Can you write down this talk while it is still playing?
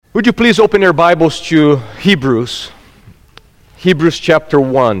Would you please open your Bibles to Hebrews chapter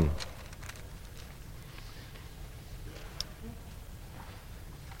 1.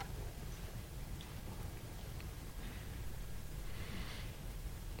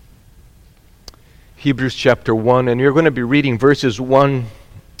 Hebrews chapter 1, and you're going to be reading verses 1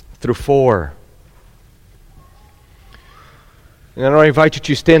 through 4. And I invite you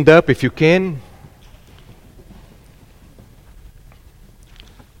to stand up if you can.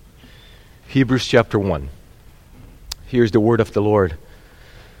 Hebrews chapter 1. Here's the word of the Lord.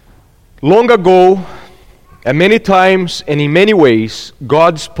 Long ago, and many times and in many ways,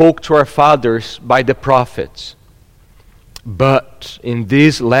 God spoke to our fathers by the prophets. But in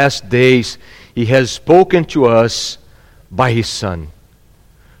these last days, He has spoken to us by His Son,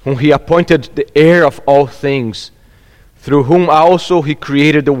 whom He appointed the heir of all things, through whom also He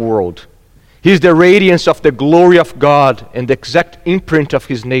created the world. He is the radiance of the glory of God and the exact imprint of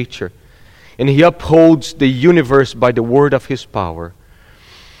His nature. And He upholds the universe by the word of His power.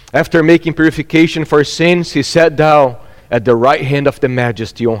 After making purification for sins, He sat down at the right hand of the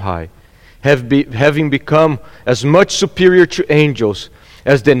Majesty on high, having become as much superior to angels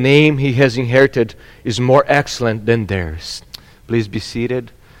as the name He has inherited is more excellent than theirs. Please be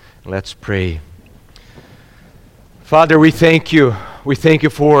seated. Let's pray. Father, we thank You. We thank You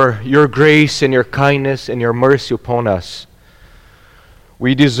for Your grace and Your kindness and Your mercy upon us.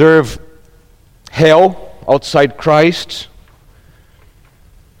 We deserve hell outside Christ.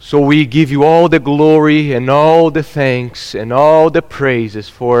 So we give You all the glory and all the thanks and all the praises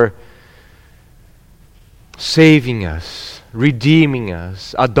for saving us, redeeming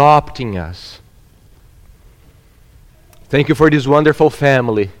us, adopting us. Thank You for this wonderful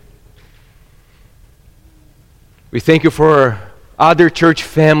family. We thank You for other church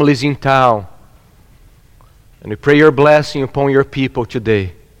families in town. And we pray Your blessing upon Your people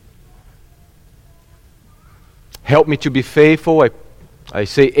today. Help me to be faithful. I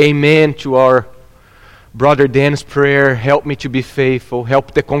say amen to our brother Dan's prayer. Help me to be faithful.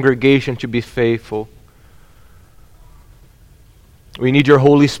 Help the congregation to be faithful. We need Your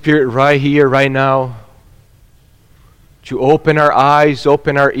Holy Spirit right here, right now, to open our eyes,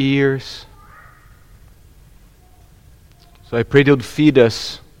 open our ears. So I pray that You'd feed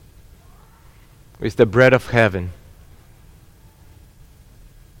us with the bread of heaven.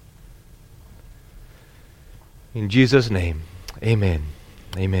 In Jesus' name, amen.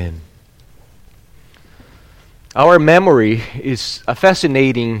 Amen. Our memory is a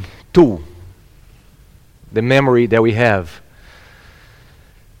fascinating tool, the memory that we have.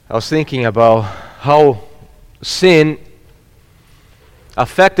 I was thinking about how sin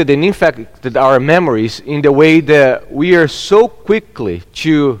affected and infected our memories in the way that we are so quickly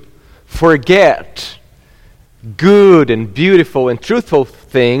to forget good and beautiful and truthful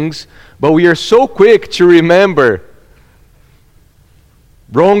things, but we are so quick to remember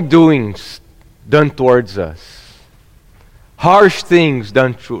wrongdoings done towards us, harsh things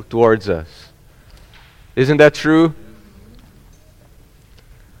done towards us. Isn't that true?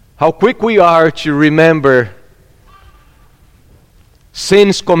 How quick we are to remember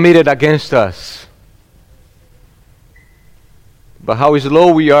sins committed against us, but how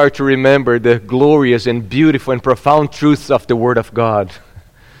slow we are to remember the glorious and beautiful and profound truths of the Word of God.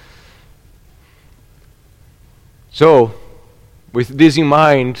 So, with this in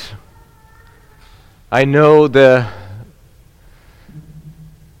mind, I know that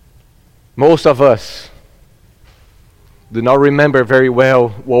most of us do not remember very well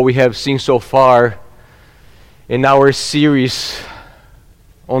what we have seen so far in our series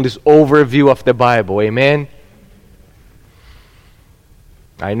on this overview of the Bible. Amen?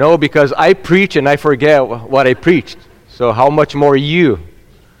 I know, because I preach and I forget what I preached. So how much more you?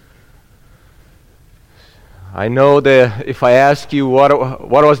 I know that if I ask you what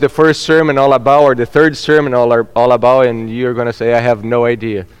was the first sermon all about or the third sermon all about, and you're going to say, I have no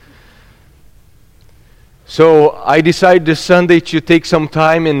idea. So I decided this Sunday to take some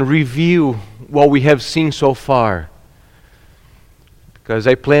time and review what we have seen so far, because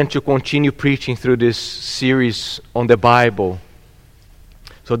I plan to continue preaching through this series on the Bible.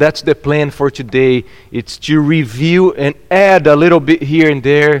 So that's the plan for today. It's to review and add a little bit here and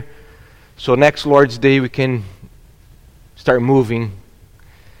there. So next Lord's Day we can start moving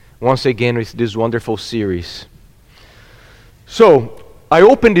once again with this wonderful series. So I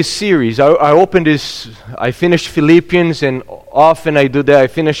opened this series. I finished Philippians, and often I do that. I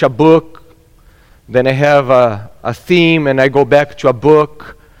finish a book, then I have a theme, and I go back to a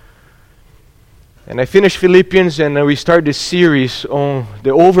book. And I finished Philippians, and we start this series on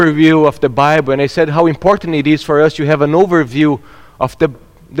the overview of the Bible. And I said how important it is for us to have an overview of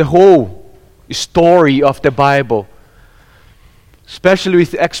the whole story of the Bible. Especially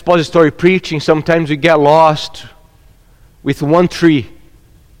with expository preaching, sometimes we get lost with one tree.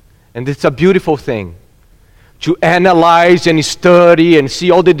 And it's a beautiful thing to analyze and study and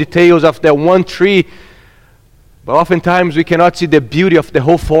see all the details of that one tree. But oftentimes we cannot see the beauty of the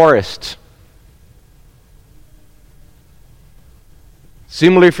whole forest.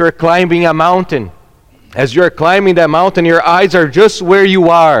 Similarly, if you're climbing a mountain, as you're climbing that mountain, your eyes are just where you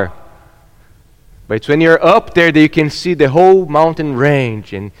are. But it's when you're up there that you can see the whole mountain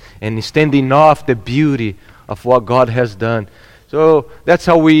range and standing off the beauty of what God has done. So that's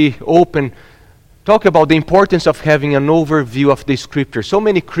how we talk about the importance of having an overview of the Scripture. So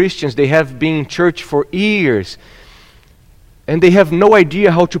many Christians, they have been in church for years, and they have no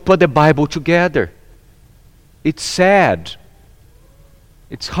idea how to put the Bible together. It's sad.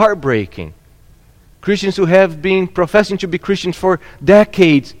 It's heartbreaking. Christians who have been professing to be Christians for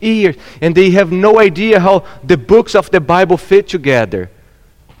decades, years, and they have no idea how the books of the Bible fit together,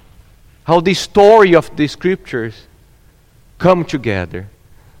 how the story of the Scriptures come together.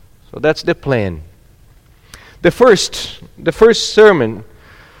 So that's the plan. The first sermon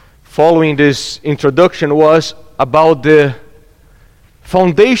following this introduction was about the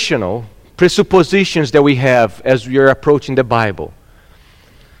foundational presuppositions that we have as we are approaching the Bible.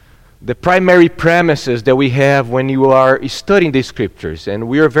 The primary premises that we have when you are studying the Scriptures. And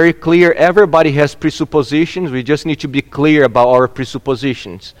we are very clear, everybody has presuppositions. We just need to be clear about our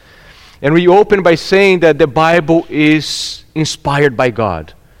presuppositions. And we open by saying that the Bible is inspired by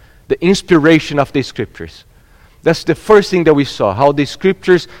God. The inspiration of the Scriptures. That's the first thing that we saw. How the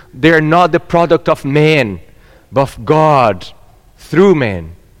Scriptures, they are not the product of man, but of God through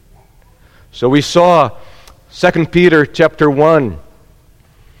man. So we saw 2 Peter chapter 1,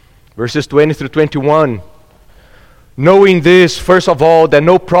 verses 20 through 21. Knowing this, first of all, that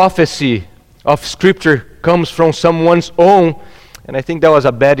no prophecy of Scripture comes from someone's own, and I think that was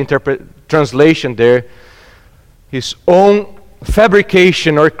a bad translation there, his own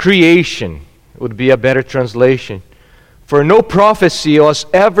fabrication or creation would be a better translation. For no prophecy was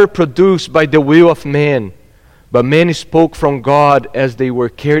ever produced by the will of man, but men spoke from God as they were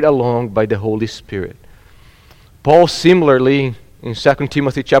carried along by the Holy Spirit. Paul similarly in 2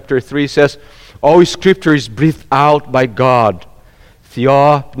 Timothy chapter 3 says, all Scripture is breathed out by God,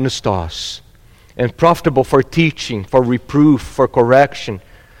 theopneustos, and profitable for teaching, for reproof, for correction,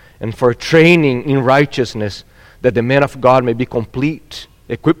 and for training in righteousness, that the man of God may be complete,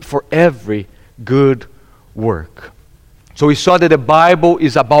 equipped for every good work. So we saw that the Bible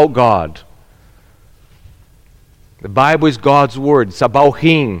is about God. The Bible is God's Word. It's about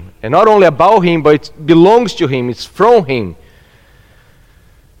Him. And not only about Him, but it belongs to Him. It's from Him.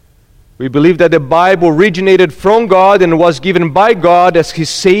 We believe that the Bible originated from God and was given by God as His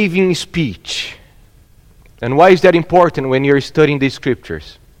saving speech. And why is that important when you're studying the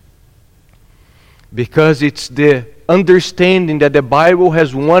Scriptures? Because it's the understanding that the Bible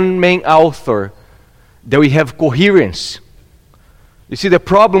has one main author, that we have coherence. You see, the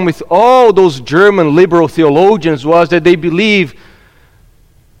problem with all those German liberal theologians was that they believed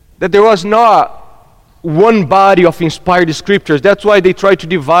that there was not one body of inspired Scriptures. That's why they try to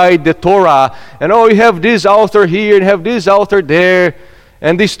divide the Torah. And you have this author here and have this author there.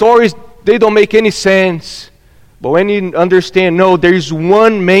 And these stories, they don't make any sense. But when you understand, no, there is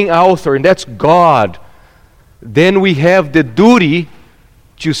one main author, and that's God, then we have the duty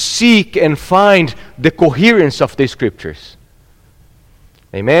to seek and find the coherence of the Scriptures.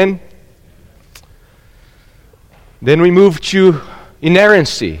 Amen? Then we move to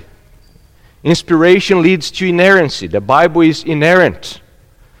inerrancy. Inspiration leads to inerrancy. The Bible is inerrant,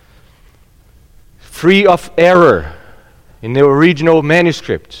 free of error in the original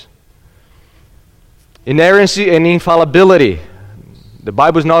manuscript. Inerrancy and infallibility. The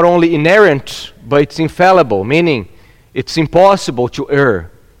Bible is not only inerrant, but it's infallible, meaning it's impossible to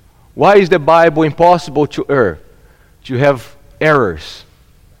err. Why is the Bible impossible to err? To have errors?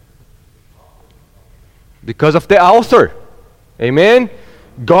 Because of the author. Amen?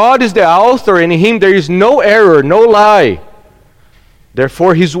 God is the author, and in Him there is no error, no lie.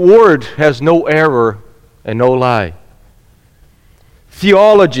 Therefore, His Word has no error and no lie.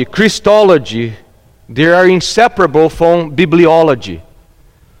 Theology, Christology, they are inseparable from bibliology.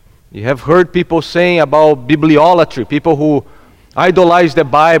 You have heard people saying about bibliolatry, people who idolize the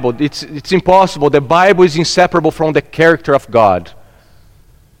Bible. It's impossible. The Bible is inseparable from the character of God.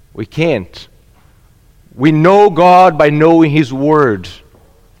 We can't. We know God by knowing His Word.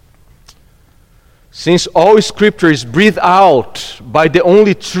 Since all Scripture is breathed out by the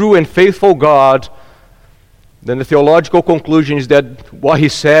only true and faithful God, then the theological conclusion is that what he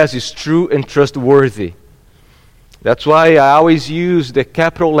says is true and trustworthy. That's why I always use the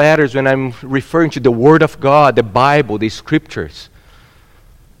capital letters when I'm referring to the Word of God, the Bible, the Scriptures.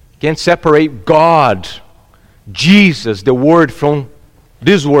 Can't separate God, Jesus, the Word, from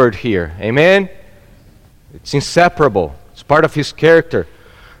this word here. Amen? It's inseparable. It's part of His character.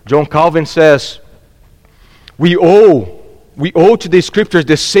 John Calvin says, we owe to the Scriptures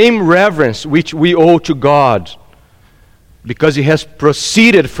the same reverence which we owe to God, because it has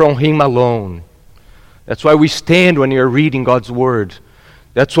proceeded from Him alone. That's why we stand when we are reading God's Word.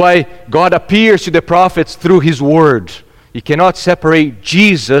 That's why God appears to the prophets through His Word. You cannot separate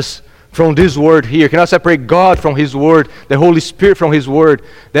Jesus from this Word here. You cannot separate God from His Word, the Holy Spirit from His Word.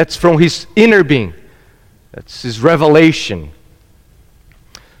 That's from His inner being. That's His revelation.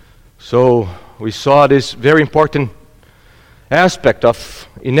 So we saw this very important aspect of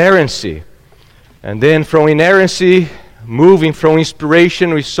inerrancy. And then from inerrancy, moving from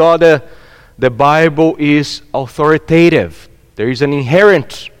inspiration, we saw the Bible is authoritative. There is an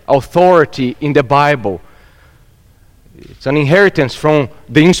inherent authority in the Bible. It's an inheritance from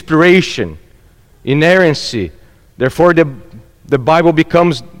the inspiration, inerrancy. Therefore, the Bible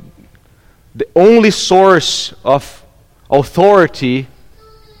becomes the only source of authority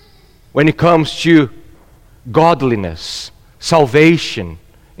when it comes to godliness, salvation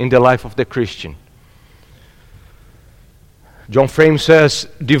in the life of the Christian. John Frame says,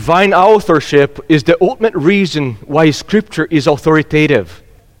 divine authorship is the ultimate reason why Scripture is authoritative.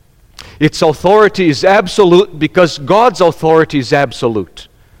 Its authority is absolute because God's authority is absolute.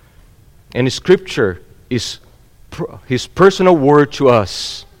 And Scripture is His personal word to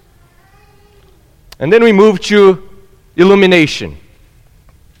us. And then we move to illumination.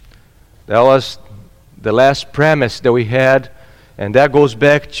 That was the last premise that we had, and that goes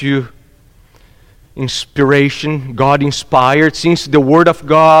back to inspiration, God inspired. Since the Word of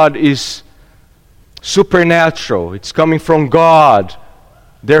God is supernatural, it's coming from God,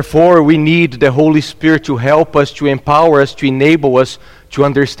 therefore we need the Holy Spirit to help us, to empower us, to enable us to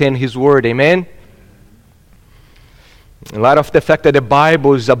understand His Word. Amen? In light of the fact that the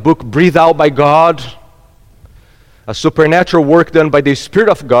Bible is a book breathed out by God, a supernatural work done by the Spirit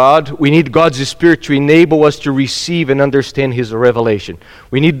of God, we need God's Spirit to enable us to receive and understand His revelation.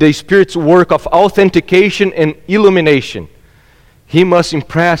 We need the Spirit's work of authentication and illumination. He must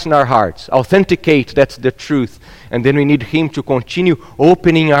impress in our hearts, authenticate, that's the truth. And then we need Him to continue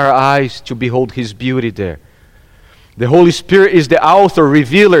opening our eyes to behold His beauty there. The Holy Spirit is the author,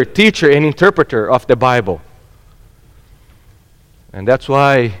 revealer, teacher, and interpreter of the Bible. And that's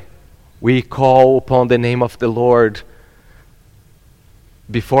why we call upon the name of the Lord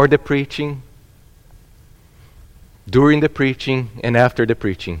before the preaching, during the preaching, and after the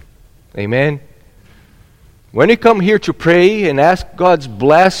preaching. Amen? When you come here to pray and ask God's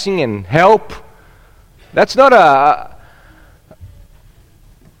blessing and help, that's not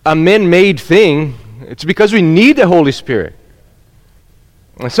a man-made thing. It's because we need the Holy Spirit.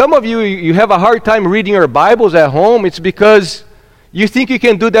 And some of you have a hard time reading your Bibles at home. It's because you think you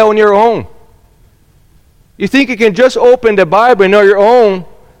can do that on your own. You think you can just open the Bible and on your own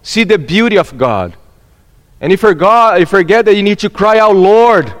see the beauty of God. And you forget that you need to cry out,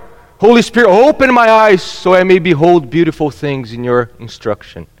 Lord, Holy Spirit, open my eyes so I may behold beautiful things in your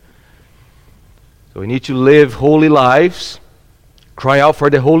instruction. So we need to live holy lives, cry out for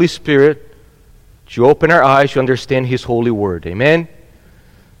the Holy Spirit to open our eyes to understand His holy word. Amen?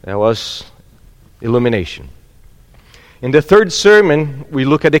 That was illumination. In the third sermon, we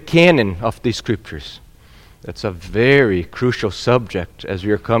look at the canon of the Scriptures. That's a very crucial subject as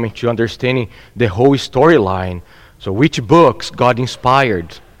we are coming to understanding the whole storyline. So which books God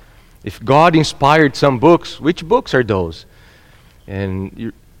inspired? If God inspired some books, which books are those?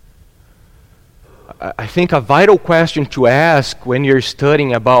 And I think a vital question to ask when you're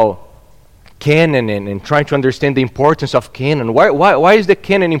studying about canon and trying to understand the importance of canon. Why is the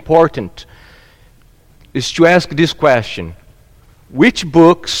canon important? Is to ask this question: which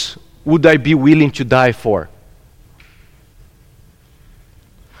books would I be willing to die for?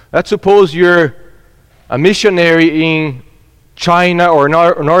 Let's suppose you're a missionary in China or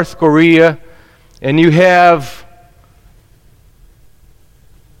North Korea, and you have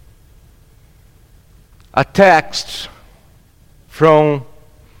a text from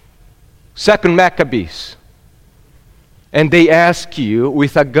 2nd Maccabees, and they ask you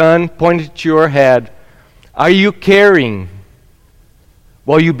with a gun pointed to your head, are you carrying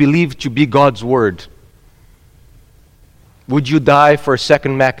what you believe to be God's word? Would you die for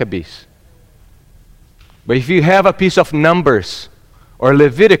 2nd Maccabees? But if you have a piece of Numbers or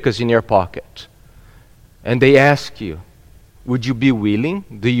Leviticus in your pocket, and they ask you, would you be willing?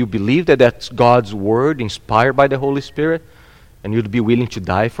 Do you believe that that's God's Word inspired by the Holy Spirit? And you'd be willing to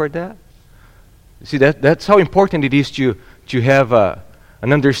die for that? You see, that's how important it is to have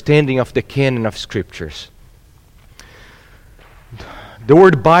an understanding of the canon of Scriptures. The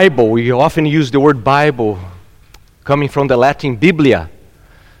word Bible, we often use the word Bible coming from the Latin Biblia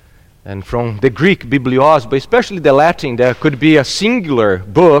and from the Greek biblios, but especially the Latin, there could be a singular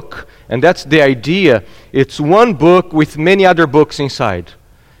book, and that's the idea. It's one book with many other books inside.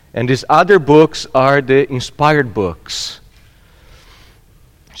 And these other books are the inspired books.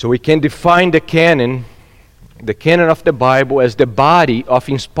 So we can define the canon of the Bible, as the body of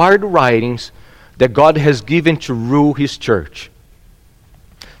inspired writings that God has given to rule His church.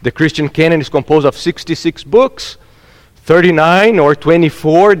 The Christian canon is composed of 66 books, 39 or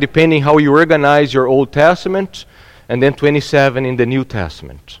 24, depending how you organize your Old Testament, and then 27 in the New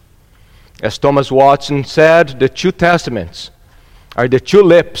Testament. As Thomas Watson said, the two Testaments are the two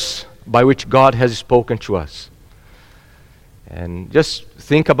lips by which God has spoken to us. And just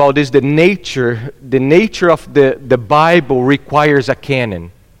think about this, the nature of the Bible requires a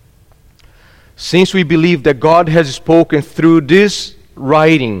canon. Since we believe that God has spoken through these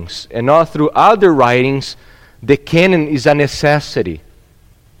writings and not through other writings, the canon is a necessity.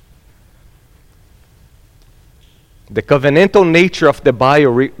 The covenantal nature of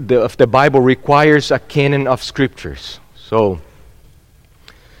the Bible requires a canon of Scriptures. So,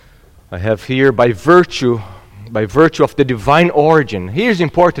 I have here by virtue of the divine origin. Here's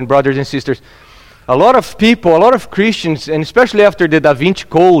important, brothers and sisters. A lot of people, a lot of Christians, and especially after the Da Vinci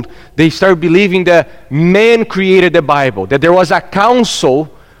Code, they start believing that man created the Bible, that there was a council,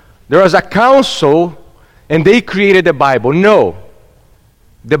 and they created the Bible. No.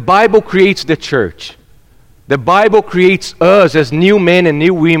 The Bible creates the church. The Bible creates us as new men and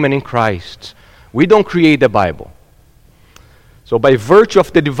new women in Christ. We don't create the Bible. So by virtue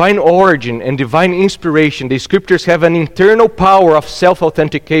of the divine origin and divine inspiration, the Scriptures have an internal power of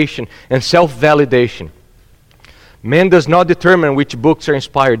self-authentication and self-validation. Man does not determine which books are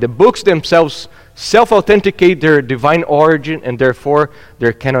inspired. The books themselves self-authenticate their divine origin and therefore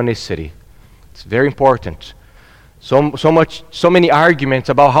their canonicity. It's very important. So many arguments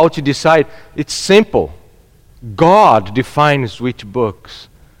about how to decide. It's simple. God defines which books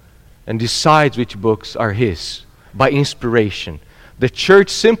and decides which books are His by inspiration. The church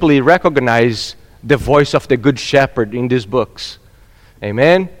simply recognizes the voice of the Good Shepherd in these books.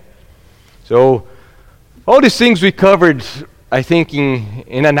 Amen? So, all these things we covered, I think,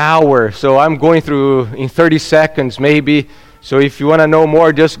 in an hour. So I'm going through in 30 seconds maybe. So if you want to know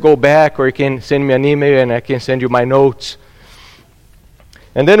more, just go back, or you can send me an email and I can send you my notes.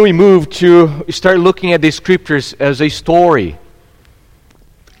 And then we move to start looking at the Scriptures as a story.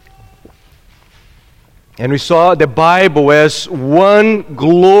 And we saw the Bible as one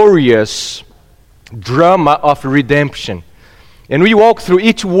glorious drama of redemption. And we walked through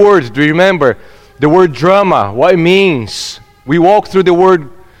each word. Do you remember the word drama, what it means? We walked through the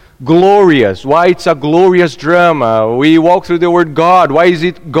word glorious, why it's a glorious drama. We walked through the word God, why is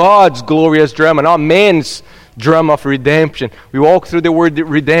it God's glorious drama, not man's drama of redemption. We walked through the word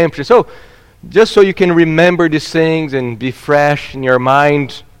redemption. So, just so you can remember these things and be fresh in your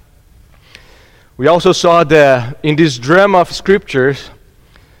mind. We also saw that in this drama of Scriptures,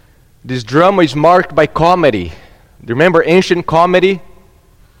 this drama is marked by comedy. Do you remember ancient comedy?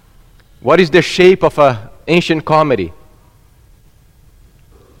 What is the shape of an ancient comedy?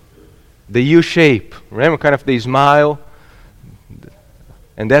 The U shape. Remember, kind of the smile?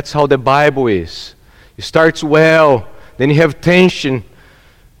 And that's how the Bible is. It starts well, then you have tension,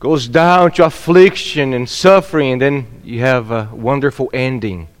 goes down to affliction and suffering, and then you have a wonderful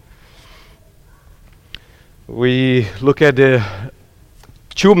ending. We look at the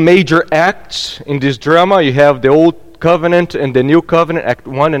two major acts in this drama. You have the Old Covenant and the New Covenant, Act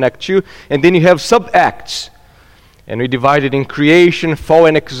 1 and Act 2. And then you have sub-acts. And we divide it in creation, fall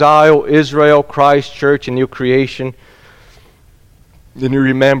and exile, Israel, Christ, church, and new creation. Then you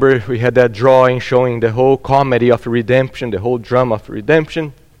remember we had that drawing showing the whole comedy of redemption, the whole drama of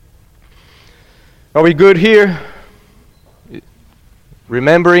redemption. Are we good here?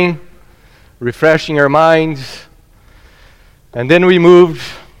 Remembering? Refreshing our minds. And then we moved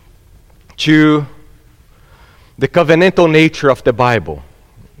to the covenantal nature of the Bible.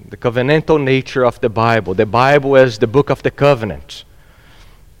 The covenantal nature of the Bible. The Bible as the book of the covenant.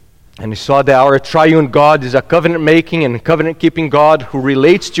 And we saw that our triune God is a covenant-making and covenant-keeping God who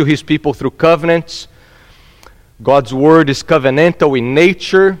relates to His people through covenants. God's Word is covenantal in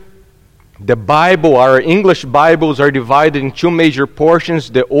nature. The Bible, our English Bibles are divided in two major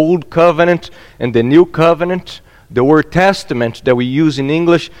portions, the Old Covenant and the New Covenant. The word testament that we use in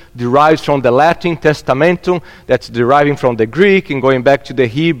English derives from the Latin testamentum, that's deriving from the Greek and going back to the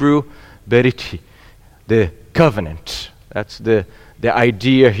Hebrew, beriti, the covenant. That's the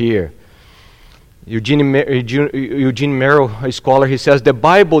idea here. Eugene Merrill, a scholar, he says, the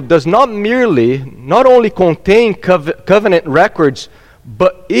Bible does not only contain covenant records,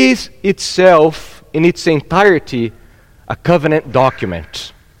 but is itself, in its entirety, a covenant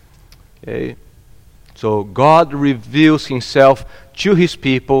document. Okay? So God reveals himself to his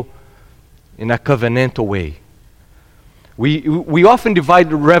people in a covenantal way. We often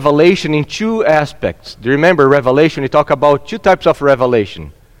divide revelation in two aspects. Do you remember revelation? We talk about two types of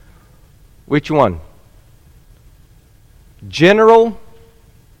revelation. Which one? General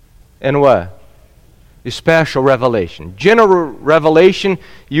and what? Special revelation. General revelation,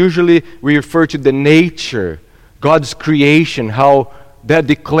 usually we refer to the nature, God's creation, how that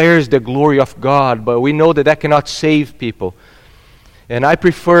declares the glory of God, but we know that that cannot save people. And I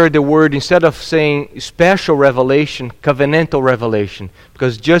prefer the word, instead of saying special revelation, covenantal revelation,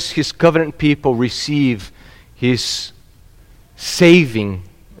 because just his covenant people receive his saving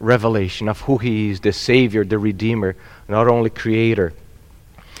revelation of who he is, the Savior, the Redeemer, not only Creator.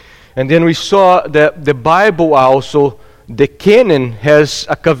 And then we saw that the Bible also, the canon has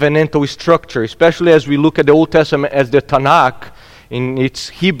a covenantal structure, especially as we look at the Old Testament as the Tanakh in its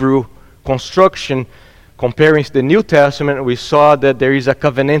Hebrew construction. Comparing the New Testament, we saw that there is a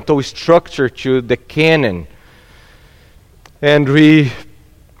covenantal structure to the canon. And we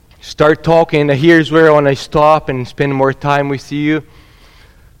start talking, and here's where I want to stop and spend more time with you.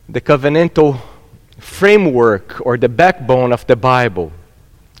 The covenantal framework or the backbone of the Bible.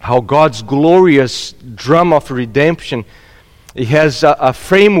 How God's glorious drama of redemption, it has a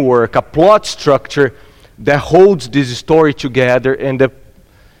framework, a plot structure that holds this story together, and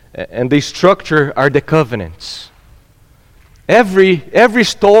the structure are the covenants. Every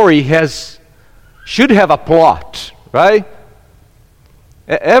story should have a plot, right?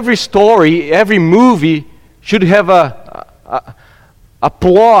 Every story, every movie should have a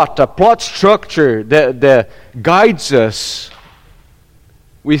plot structure that guides us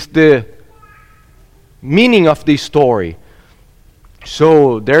with the meaning of the story.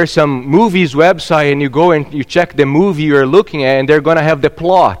 So there's some movies website, and you go and you check the movie you're looking at, and they're going to have the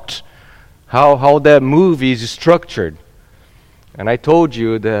plot, how the movie is structured. And I told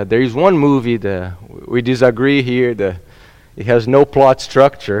you that there is one movie that we disagree here, that it has no plot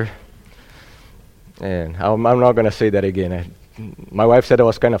structure. And I'm not going to say that again. My wife said I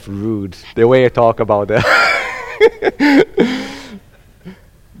was kind of rude, the way I talk about that.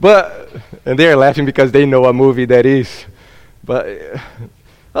 And they're laughing because they know a movie that is. But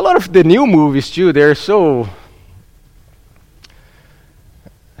a lot of the new movies too, they're so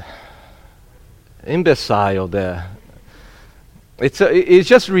imbecile that it's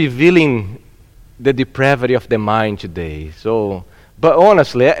just revealing the depravity of the mind today. So, but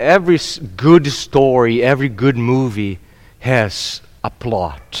honestly, every good story, every good movie has a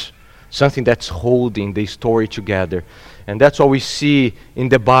plot, something that's holding the story together. And that's what we see in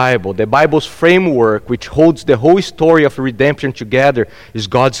the Bible. The Bible's framework, which holds the whole story of redemption together, is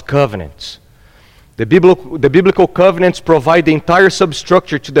God's covenants. The biblical covenants provide the entire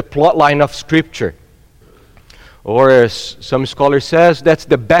substructure to the plot line of Scripture. Or as some scholars says, that's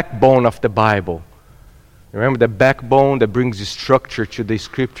the backbone of the Bible. Remember, the backbone that brings the structure to the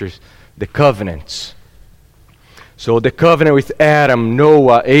Scriptures, the covenants. So the covenant with Adam,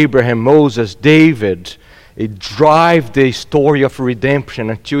 Noah, Abraham, Moses, David, it drives the story of redemption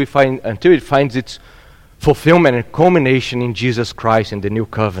until it finds its fulfillment and culmination in Jesus Christ in the new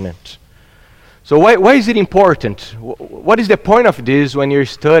covenant. So why is it important? What is the point of this when you're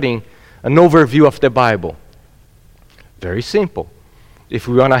studying an overview of the Bible? Very simple. If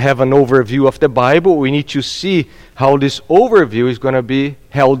we want to have an overview of the Bible, we need to see how this overview is going to be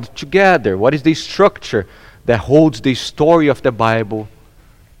held together. What is the structure that holds the story of the Bible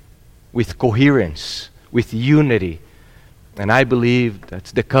with coherence, with unity? And I believe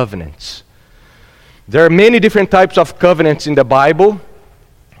that's the covenants. There are many different types of covenants in the Bible.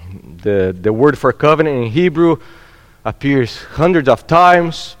 The word for covenant in Hebrew appears hundreds of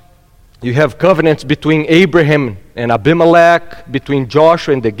times. You have covenants between Abraham and Abimelech, between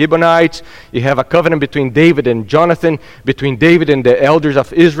Joshua and the Gibeonites. You have a covenant between David and Jonathan, between David and the elders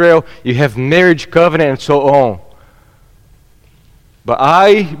of Israel. You have marriage covenant and so on. But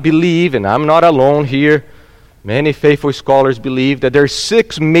I believe, and I'm not alone here, many faithful scholars believe that there are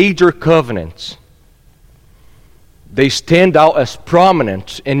 6 major covenants they stand out as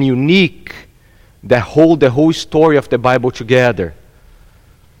prominent and unique that hold the whole story of the Bible together.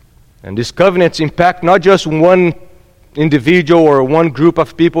 And these covenants impact not just one individual or one group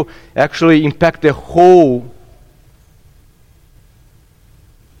of people, actually impact the whole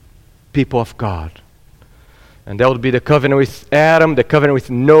people of God. And that would be the covenant with Adam, the covenant with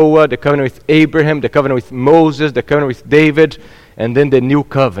Noah, the covenant with Abraham, the covenant with Moses, the covenant with David, and then the new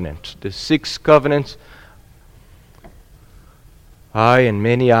covenant. The 6 covenants I and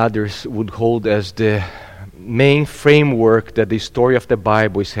many others would hold as the main framework that the story of the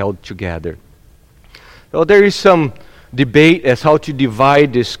Bible is held together. So there is some debate as how to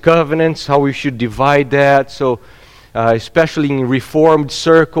divide these covenants, how we should divide that. So especially in Reformed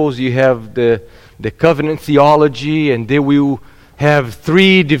circles, you have the covenant theology, and they will have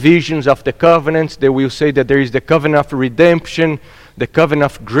 3 divisions of the covenants. They will say that there is the covenant of redemption, the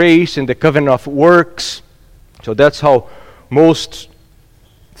covenant of grace, and the covenant of works. So that's how most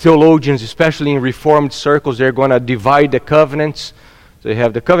theologians, especially in Reformed circles, they're going to divide the covenants. So you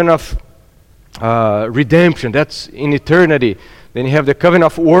have the covenant of redemption, that's in eternity. Then you have the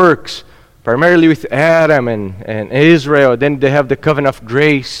covenant of works, primarily with Adam and Israel. Then they have the covenant of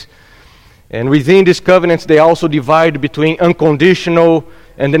grace. And within these covenants, they also divide between unconditional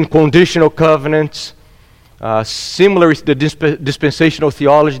and then conditional covenants. Similar with the dispensational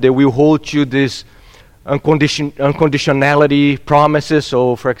theology, they will hold to this unconditionality promises.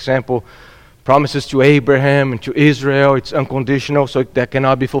 So, for example, promises to Abraham and to Israel, it's unconditional, so that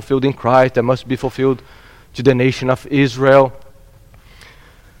cannot be fulfilled in Christ. That must be fulfilled to the nation of Israel.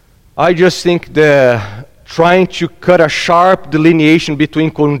 I just think trying to cut a sharp delineation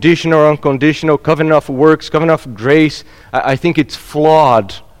between conditional and unconditional, covenant of works, covenant of grace, I think it's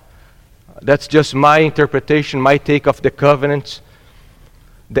flawed. That's just my interpretation, my take of the covenants.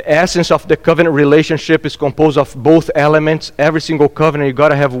 The essence of the covenant relationship is composed of both elements. Every single covenant, you got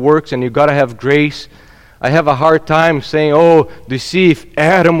to have works and you got to have grace. I have a hard time saying, do you see, if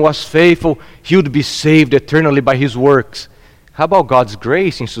Adam was faithful, he would be saved eternally by his works. How about God's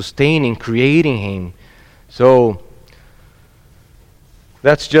grace in sustaining, creating him? So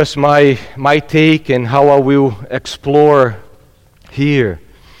that's just my take and how I will explore here.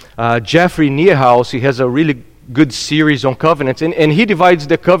 Jeffrey Niehaus, he has a really good series on covenants, and he divides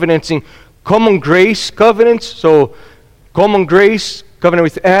the covenants in common grace covenants. So common grace, covenant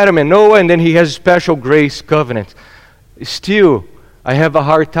with Adam and Noah, and then he has special grace covenants. Still, I have a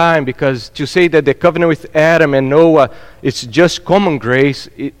hard time, because to say that the covenant with Adam and Noah, it's just common grace,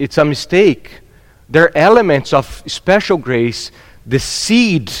 it's a mistake. There are elements of special grace. The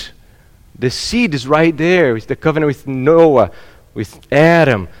seed is right there. It's the covenant with Noah, with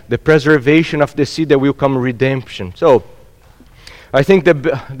Adam, the preservation of the seed that will come redemption. So, I think the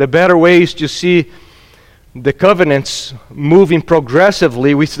better way is to see the covenants moving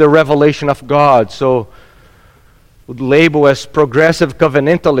progressively with the revelation of God. So, would label as progressive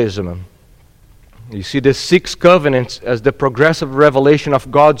covenantalism. You see the 6 covenants as the progressive revelation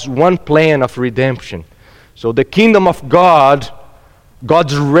of God's one plan of redemption. So the kingdom of God,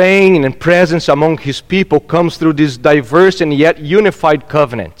 God's reign and presence among His people, comes through these diverse and yet unified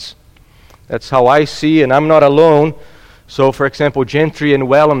covenants. That's how I see, and I'm not alone. So, for example, Gentry and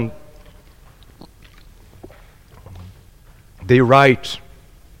Wellham, they write,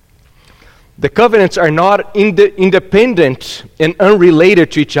 the covenants are not independent and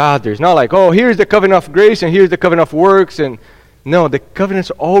unrelated to each other. It's not like, here's the covenant of grace and here's the covenant of works. And no, the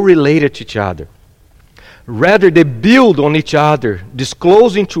covenants are all related to each other. Rather, they build on each other,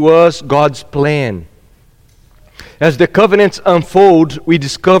 disclosing to us God's plan. As the covenants unfold, we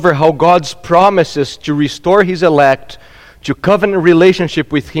discover how God's promises to restore His elect to covenant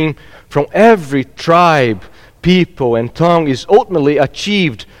relationship with Him from every tribe, people, and tongue is ultimately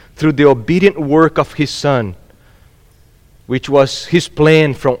achieved through the obedient work of His Son, which was His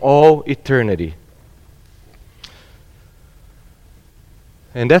plan from all eternity.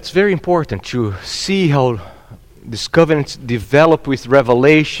 And that's very important to see how these covenants develop with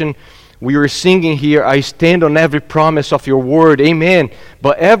revelation. We were singing here, I stand on every promise of your word, amen.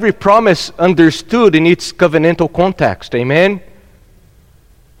 But every promise understood in its covenantal context, amen.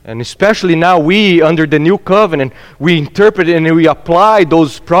 And especially now we, under the new covenant, we interpret and we apply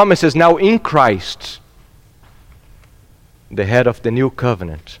those promises now in Christ, the head of the new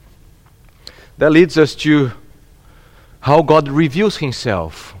covenant. That leads us to how God reveals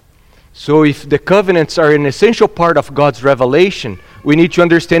Himself. So if the covenants are an essential part of God's revelation, we need to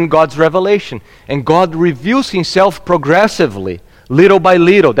understand God's revelation. And God reveals Himself progressively, little by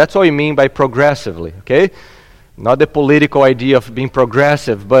little. That's what we mean by progressively, okay? Not the political idea of being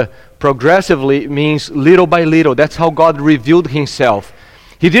progressive, but progressively means little by little. That's how God revealed himself.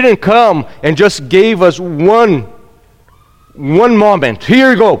 He didn't come and just gave us one moment.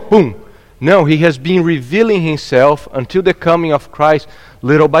 Here you go, boom. No, he has been revealing himself until the coming of Christ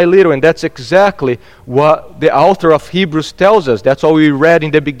little by little. And that's exactly what the author of Hebrews tells us. That's what we read in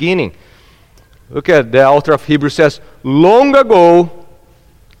the beginning. Look at the author of Hebrews says, long ago,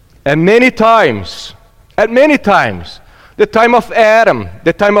 and many times, the time of Adam,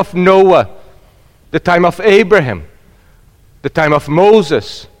 the time of Noah, the time of Abraham, the time of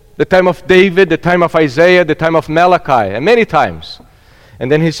Moses, the time of David, the time of Isaiah, the time of Malachi, and many times.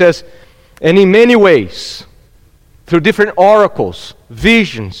 And then he says, and in many ways, through different oracles,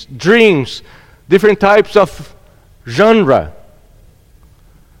 visions, dreams, different types of genre,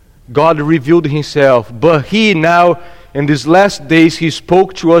 God revealed himself. But he now, in these last days, he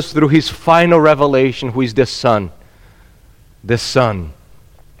spoke to us through his final revelation, who is the Son. The Son.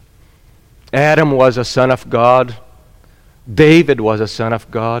 Adam was a son of God. David was a son of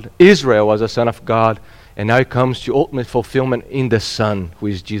God. Israel was a son of God. And now it comes to ultimate fulfillment in the Son, who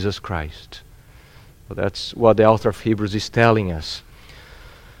is Jesus Christ. Well, that's what the author of Hebrews is telling us.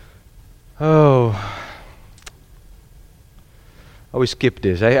 Oh, I will skip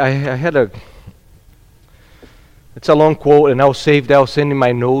this. I had it's a long quote, and I'll send in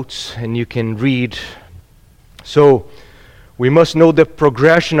my notes, and you can read. So, we must know the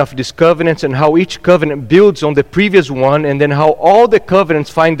progression of these covenants and how each covenant builds on the previous one, and then how all the covenants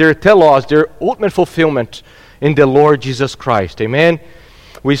find their telos, their ultimate fulfillment in the Lord Jesus Christ. Amen?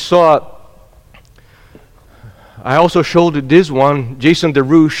 I also showed this one, Jason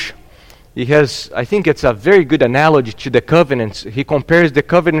DeRouche. He has, I think it's a very good analogy to the covenants. He compares the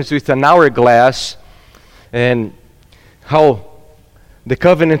covenants with an hourglass, and how the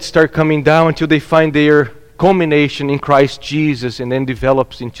covenants start coming down until they find their culmination in Christ Jesus, and then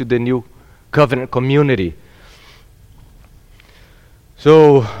develops into the new covenant community.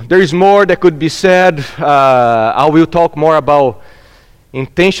 So there is more that could be said. I will talk more about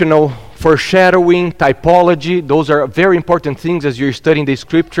intentional foreshadowing, typology. Those are very important things as you're studying the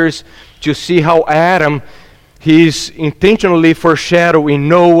scriptures, to see how Adam, he's intentionally foreshadowing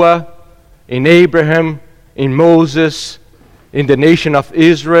Noah, in Abraham, in Moses, in the nation of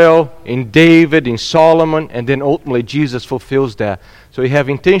Israel, in David, in Solomon, and then ultimately Jesus fulfills that. So you have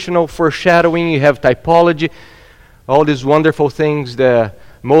intentional foreshadowing, you have typology, all these wonderful things that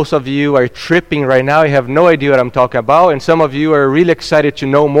most of you are tripping right now. You have no idea what I'm talking about, and some of you are really excited to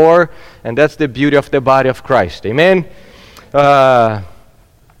know more, and that's the beauty of the body of Christ. Amen?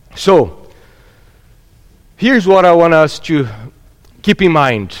 So, here's what I want us to keep in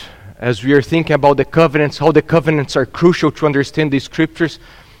mind as we are thinking about the covenants, how the covenants are crucial to understand the scriptures.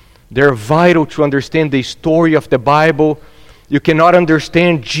 They're vital to understand the story of the Bible. You cannot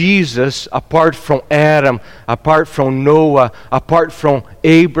understand Jesus apart from Adam, apart from Noah, apart from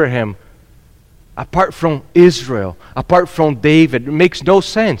Abraham, apart from Israel, apart from David. It makes no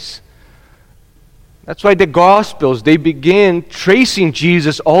sense. That's why the Gospels, they begin tracing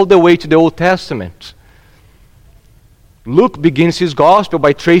Jesus all the way to the Old Testament. Luke begins his Gospel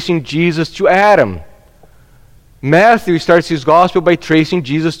by tracing Jesus to Adam. Matthew starts his Gospel by tracing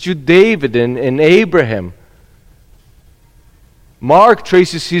Jesus to David and Abraham. Mark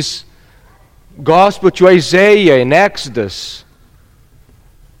traces his Gospel to Isaiah in Exodus.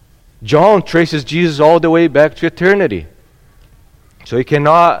 John traces Jesus all the way back to eternity. So you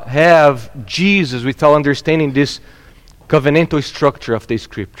cannot have Jesus without understanding this covenantal structure of the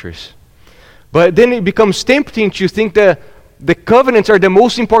Scriptures. But then it becomes tempting to think that the covenants are the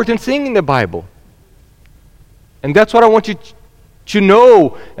most important thing in the Bible. And that's what I want you to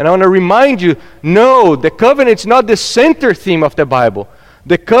know, and I want to remind you, no, the covenant's not the center theme of the Bible.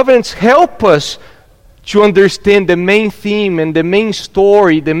 The covenants help us to understand the main theme and the main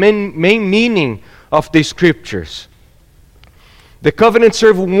story, the main meaning of the Scriptures. The covenants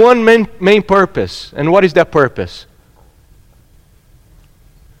serve one main purpose. And what is that purpose?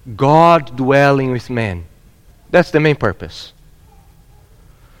 God dwelling with man. That's the main purpose.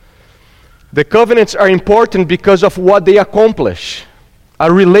 The covenants are important because of what they accomplish.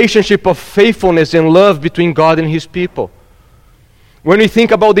 A relationship of faithfulness and love between God and His people. When we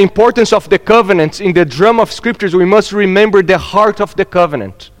think about the importance of the covenants in the drama of Scriptures, we must remember the heart of the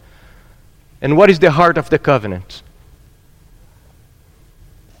covenant. And what is the heart of the covenant?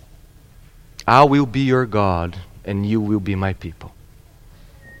 I will be your God, and you will be my people.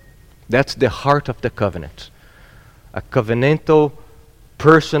 That's the heart of the covenant. A covenantal,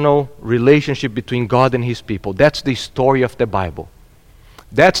 personal relationship between God and His people. That's the story of the Bible.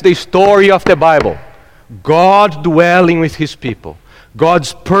 That's the story of the Bible. God dwelling with His people.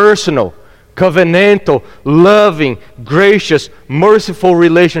 God's personal, covenantal, loving, gracious, merciful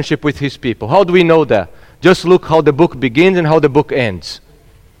relationship with His people. How do we know that? Just look how the book begins and how the book ends.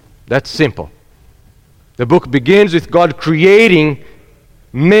 That's simple. The book begins with God creating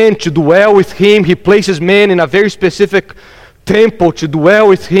man to dwell with Him. He places man in a very specific temple to dwell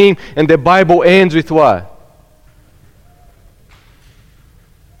with Him. And the Bible ends with what?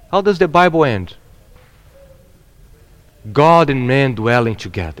 How does the Bible end? God and man dwelling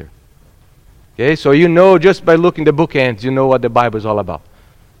together. Okay, so you know just by looking the bookends, you know what the Bible is all about.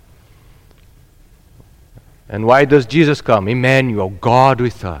 And why does Jesus come? Emmanuel, God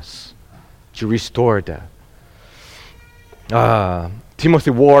with us, to restore that.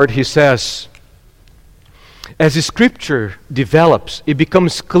 Timothy Ward, he says, as the Scripture develops, it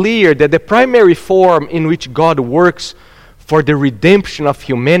becomes clear that the primary form in which God works for the redemption of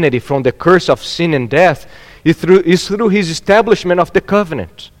humanity from the curse of sin and death is through His establishment of the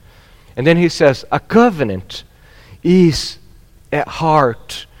covenant. And then he says, a covenant is at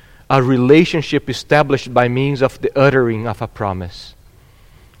heart a relationship established by means of the uttering of a promise.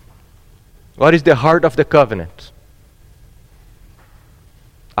 What is the heart of the covenant?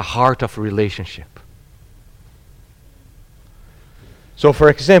 A heart of relationship. So for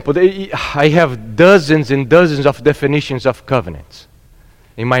example, I have dozens and dozens of definitions of covenants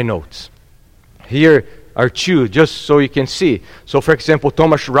in my notes. Here are two, just so you can see. So for example,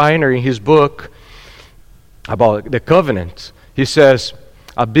 Thomas Reiner in his book about the covenant, he says,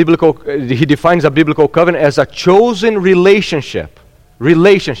 he defines a biblical covenant as a chosen relationship.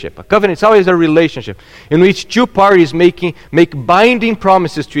 A covenant is always a relationship in which two parties make binding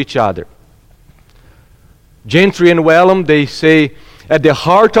promises to each other. Gentry and Wellum, they say, at the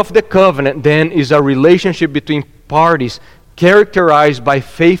heart of the covenant then is a relationship between parties characterized by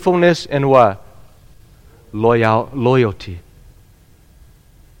faithfulness and what? Loyalty.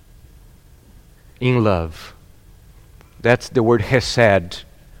 In love. That's the word hesed.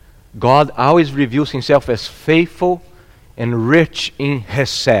 God always reveals Himself as faithful and rich in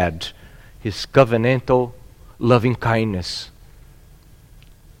hesed, His covenantal loving kindness.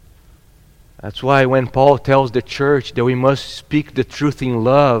 That's why when Paul tells the church that we must speak the truth in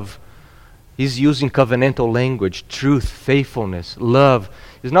love, he's using covenantal language, truth, faithfulness, love.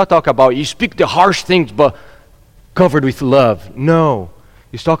 He's not talking about you speak the harsh things but covered with love. No.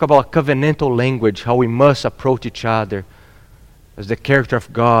 He's talking about covenantal language, how we must approach each other as the character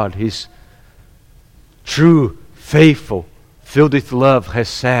of God. He's true, faithful, filled with love,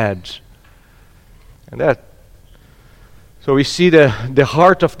 hesed. So we see the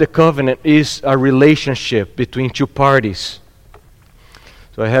heart of the covenant is a relationship between two parties.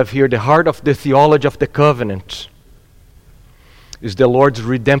 So I have here the heart of the theology of the covenant is the Lord's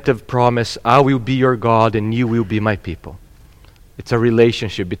redemptive promise, I will be your God and you will be my people. It's a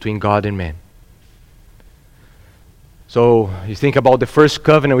relationship between God and man. So you think about the first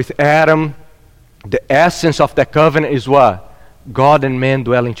covenant with Adam, the essence of that covenant is what? God and man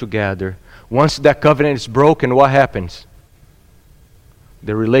dwelling together. Once that covenant is broken, what happens?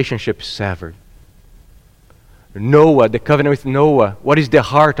 The relationship is severed. Noah, the covenant with Noah. What is the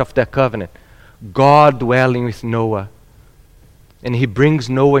heart of that covenant? God dwelling with Noah. And He brings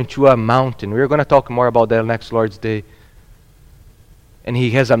Noah into a mountain. We're going to talk more about that next Lord's Day. And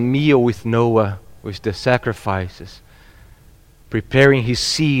He has a meal with Noah, with the sacrifices, preparing his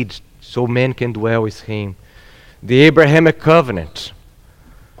seed so men can dwell with him. The Abrahamic covenant.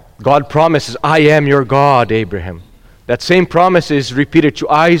 God promises, I am your God, Abraham. That same promise is repeated to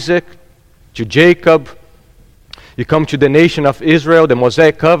Isaac, to Jacob. You come to the nation of Israel, the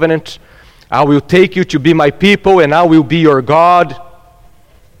Mosaic covenant. I will take you to be my people and I will be your God.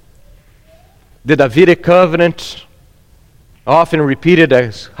 The Davidic covenant, often repeated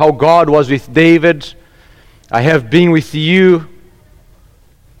as how God was with David. I have been with you.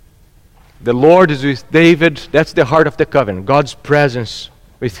 The Lord is with David. That's the heart of the covenant, God's presence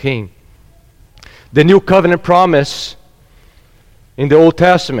with him. The new covenant promise in the Old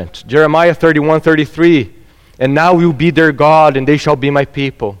Testament, Jeremiah 31:33, and now will be their God and they shall be my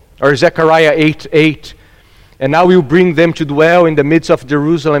people. Or Zechariah 8:8, and I will bring them to dwell in the midst of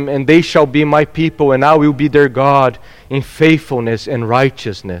Jerusalem and they shall be my people and I will be their God in faithfulness and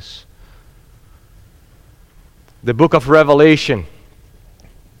righteousness. The book of Revelation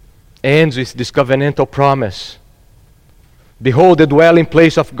ends with this covenantal promise. Behold, the dwelling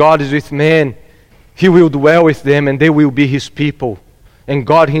place of God is with men. He will dwell with them and they will be His people. And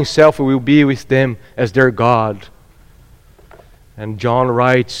God Himself will be with them as their God. And John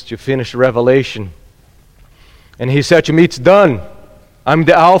writes to finish Revelation. And he said to me, it's done. I'm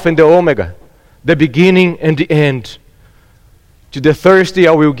the Alpha and the Omega, the beginning and the end. To the thirsty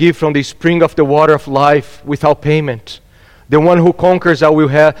I will give from the spring of the water of life without payment. The one who conquers will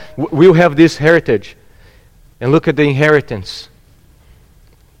have this heritage. And look at the inheritance.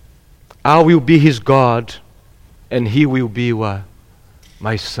 I will be his God, and he will be what?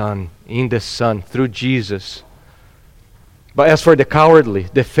 My son, in the Son, through Jesus. But as for the cowardly,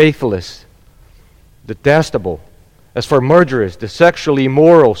 the faithless, detestable, as for murderers, the sexually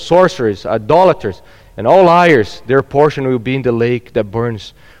immoral, sorcerers, idolaters, and all liars, their portion will be in the lake that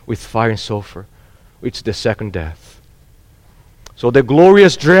burns with fire and sulfur, which is the second death. So the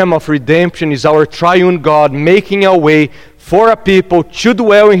glorious dream of redemption is our triune God making a way for a people to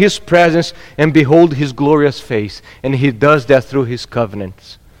dwell in his presence and behold his glorious face. And he does that through his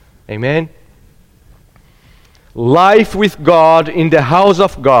covenants. Amen? Life with God in the house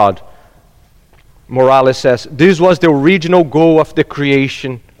of God. Morales says, this was the original goal of the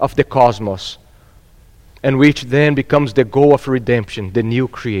creation of the cosmos, and which then becomes the goal of redemption, the new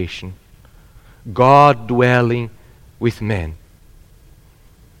creation. God dwelling with men.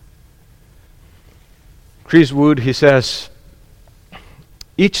 Chris Wood, he says,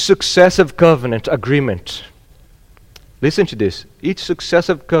 each successive covenant agreement, listen to this, each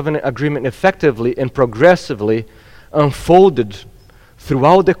successive covenant agreement effectively and progressively unfolded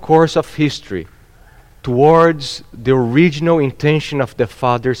throughout the course of history towards the original intention of the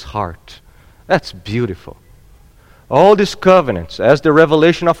Father's heart. That's beautiful. All these covenants, as the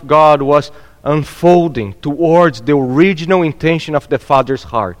revelation of God was unfolding towards the original intention of the Father's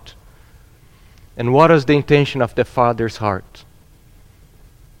heart. And what is the intention of the Father's heart?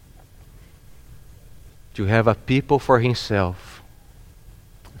 To have a people for himself,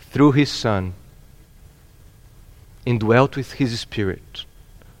 through his Son, indwelt with his Spirit,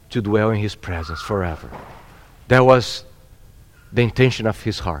 to dwell in his presence forever. That was the intention of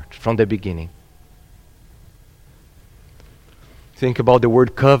his heart from the beginning. Think about the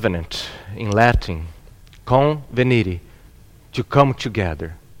word covenant in Latin. Convenire, to come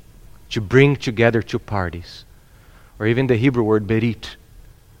together, to bring together two parties. Or even the Hebrew word berit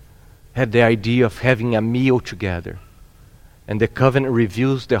had the idea of having a meal together. And the covenant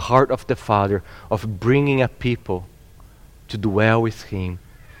reveals the heart of the Father of bringing a people to dwell with him.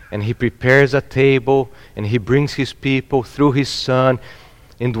 And he prepares a table, and he brings his people through his Son,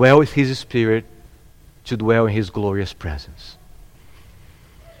 and dwell with his Spirit to dwell in his glorious presence.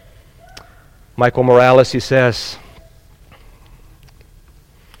 Michael Morales, he says,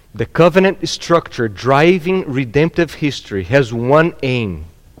 the covenant structure driving redemptive history has one aim: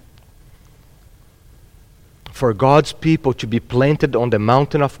 for God's people to be planted on the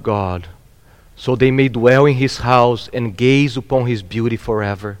mountain of God, so they may dwell in his house and gaze upon his beauty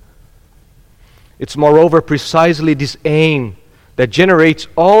forever. It's moreover precisely this aim that generates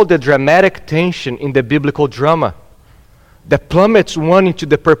all the dramatic tension in the biblical drama, that plummets one into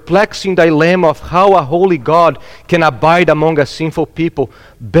the perplexing dilemma of how a holy God can abide among a sinful people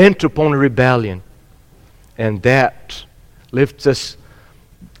bent upon rebellion. And that lifts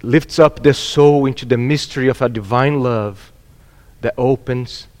up the soul into the mystery of a divine love that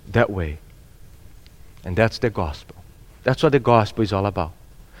opens that way. And that's the gospel. That's what the gospel is all about.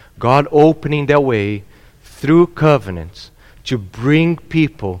 God opening the way through covenants to bring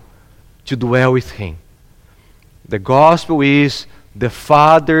people to dwell with him. The gospel is the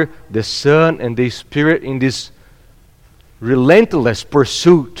Father, the Son, and the Spirit in this relentless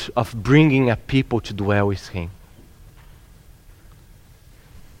pursuit of bringing a people to dwell with him.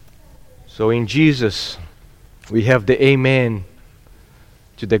 So in Jesus, we have the amen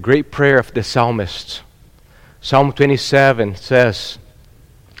to the great prayer of the psalmist. Psalm 27 says,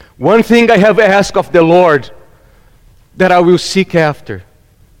 one thing I have asked of the Lord, that I will seek after,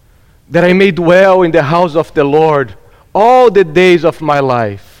 that I may dwell in the house of the Lord all the days of my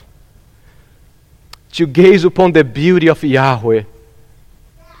life, to gaze upon the beauty of Yahweh,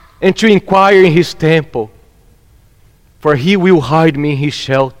 and to inquire in his temple, for he will hide me in his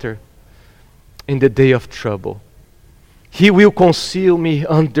shelter in the day of trouble. He will conceal me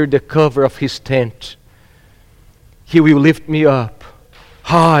under the cover of his tent. He will lift me up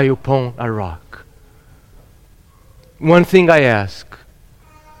high upon a rock. One thing I ask,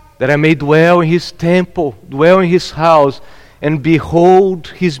 that I may dwell in his temple, dwell in his house, and behold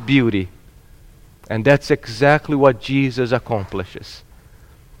his beauty. And that's exactly what Jesus accomplishes,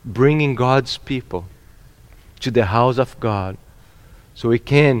 bringing God's people to the house of God, so we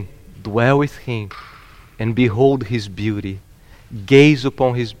can dwell with him and behold his beauty, gaze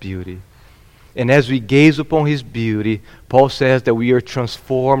upon his beauty. And as we gaze upon his beauty, Paul says that we are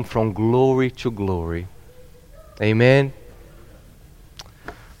transformed from glory to glory. Amen.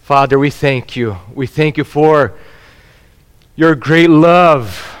 Father, we thank you. We thank you for your great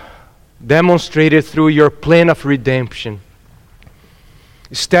love demonstrated through your plan of redemption,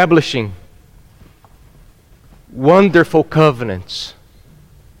 establishing wonderful covenants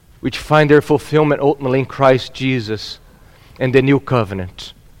which find their fulfillment ultimately in Christ Jesus and the new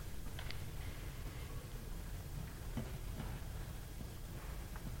covenant.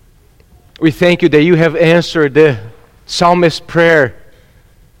 We thank you that you have answered the psalmist's prayer.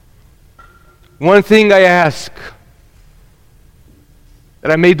 One thing I ask,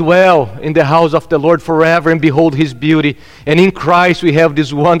 that I may dwell in the house of the Lord forever and behold His beauty. And in Christ we have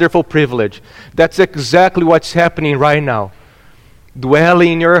this wonderful privilege. That's exactly what's happening right now.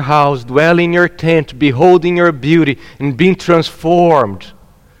 Dwelling in your house, dwelling in your tent, beholding your beauty, and being transformed,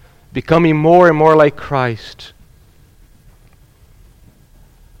 becoming more and more like Christ.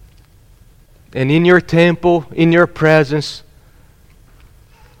 And in your temple, in your presence,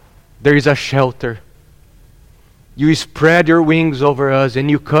 there is a shelter. You spread your wings over us,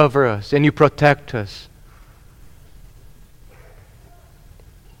 and you cover us, and you protect us.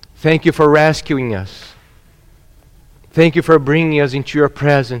 Thank you for rescuing us. Thank you for bringing us into your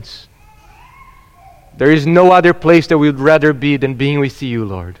presence. There is no other place that we would rather be than being with you,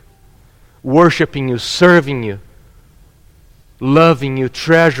 Lord. Worshiping you, serving you, loving you,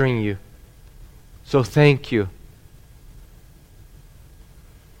 treasuring you. So thank you.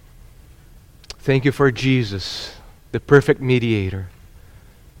 Thank you for Jesus, the perfect mediator.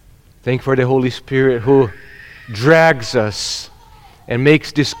 Thank you for the Holy Spirit who drags us and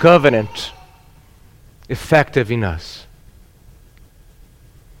makes this covenant effective in us.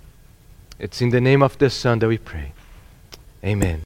 It's in the name of the Son that we pray. Amen.